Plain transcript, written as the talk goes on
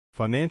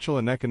financial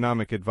and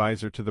economic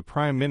advisor to the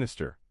Prime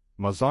Minister,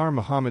 Mazhar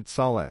Mohammad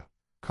Saleh,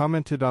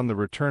 commented on the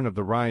return of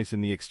the rise in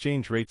the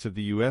exchange rates of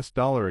the US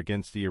dollar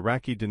against the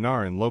Iraqi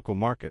dinar in local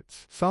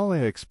markets.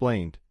 Saleh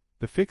explained,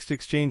 "The fixed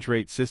exchange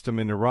rate system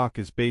in Iraq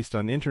is based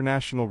on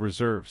international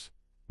reserves,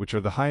 which are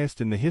the highest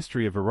in the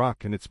history of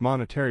Iraq and its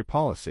monetary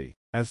policy,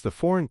 as the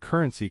foreign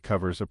currency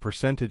covers a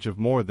percentage of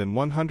more than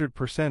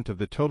 100% of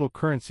the total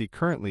currency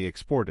currently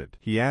exported."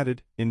 He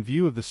added, "In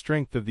view of the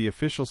strength of the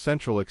official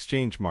central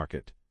exchange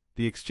market,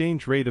 the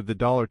exchange rate of the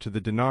dollar to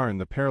the dinar in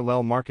the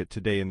parallel market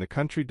today in the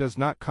country does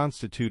not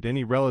constitute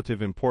any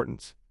relative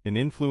importance in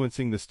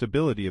influencing the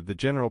stability of the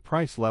general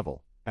price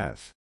level,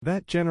 as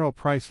that general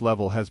price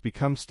level has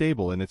become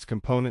stable in its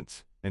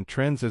components and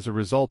trends as a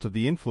result of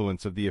the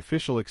influence of the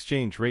official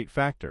exchange rate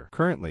factor.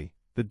 Currently,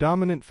 the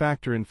dominant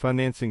factor in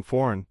financing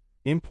foreign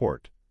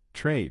import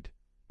trade,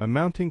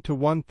 amounting to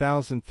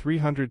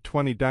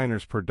 1,320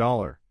 dinars per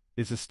dollar,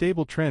 is a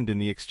stable trend in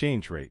the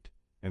exchange rate,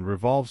 and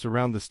revolves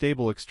around the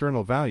stable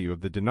external value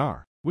of the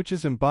dinar, which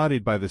is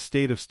embodied by the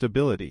state of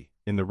stability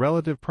in the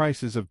relative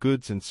prices of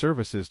goods and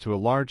services to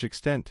a large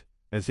extent,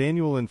 as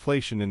annual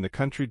inflation in the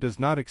country does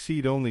not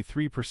exceed only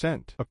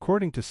 3%.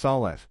 According to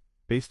Saleh,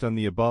 based on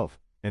the above,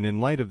 and in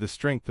light of the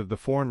strength of the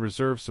foreign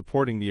reserves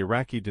supporting the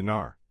Iraqi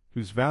dinar,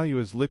 whose value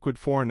as liquid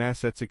foreign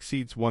assets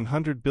exceeds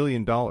 $100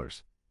 billion,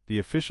 the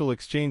official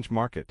exchange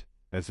market,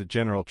 as a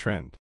general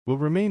trend, will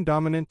remain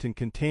dominant in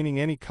containing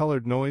any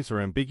colored noise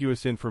or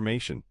ambiguous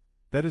information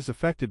that is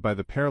affected by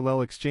the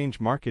parallel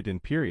exchange market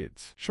in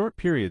short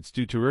periods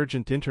due to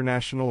urgent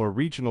international or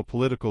regional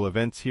political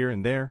events here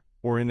and there,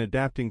 or in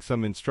adapting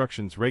some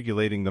instructions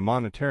regulating the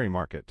monetary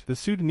market." The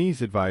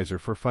Sudanese advisor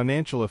for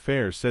financial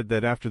affairs said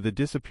that after the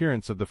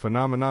disappearance of the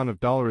phenomenon of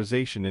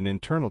dollarization in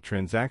internal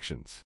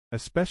transactions,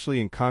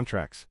 especially in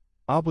contracts,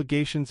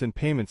 obligations and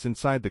payments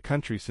inside the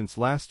country since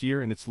last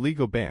year and its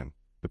legal ban,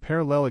 the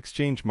parallel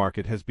exchange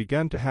market has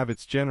begun to have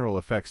its general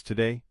effects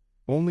today,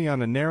 only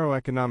on a narrow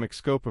economic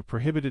scope of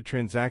prohibited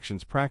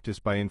transactions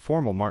practiced by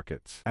informal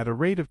markets, at a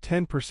rate of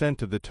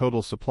 10% of the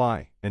total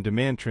supply and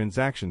demand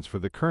transactions for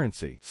the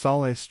currency.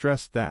 Saleh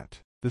stressed that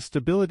the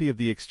stability of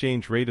the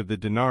exchange rate of the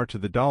dinar to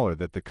the dollar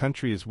that the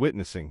country is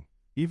witnessing,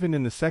 even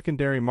in the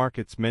secondary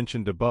markets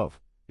mentioned above,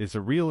 is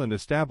a real and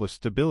established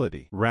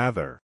stability.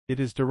 Rather, it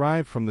is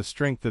derived from the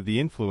strength of the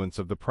influence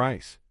of the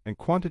price and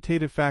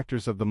quantitative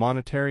factors of the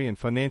monetary and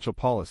financial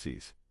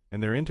policies,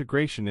 and their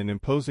integration in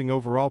imposing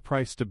overall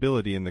price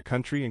stability in the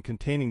country and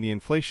containing the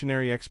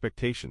inflationary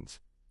expectations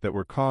that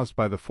were caused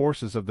by the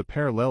forces of the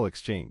parallel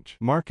exchange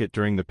market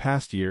during the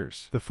past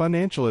years. The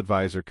financial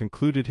advisor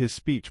concluded his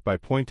speech by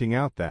pointing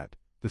out that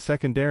the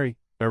secondary,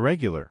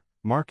 irregular,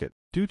 market,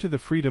 due to the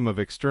freedom of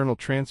external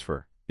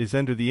transfer, is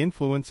under the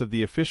influence of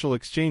the official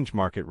exchange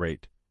market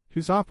rate,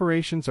 whose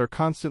operations are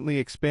constantly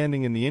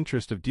expanding in the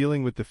interest of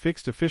dealing with the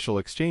fixed official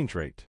exchange rate.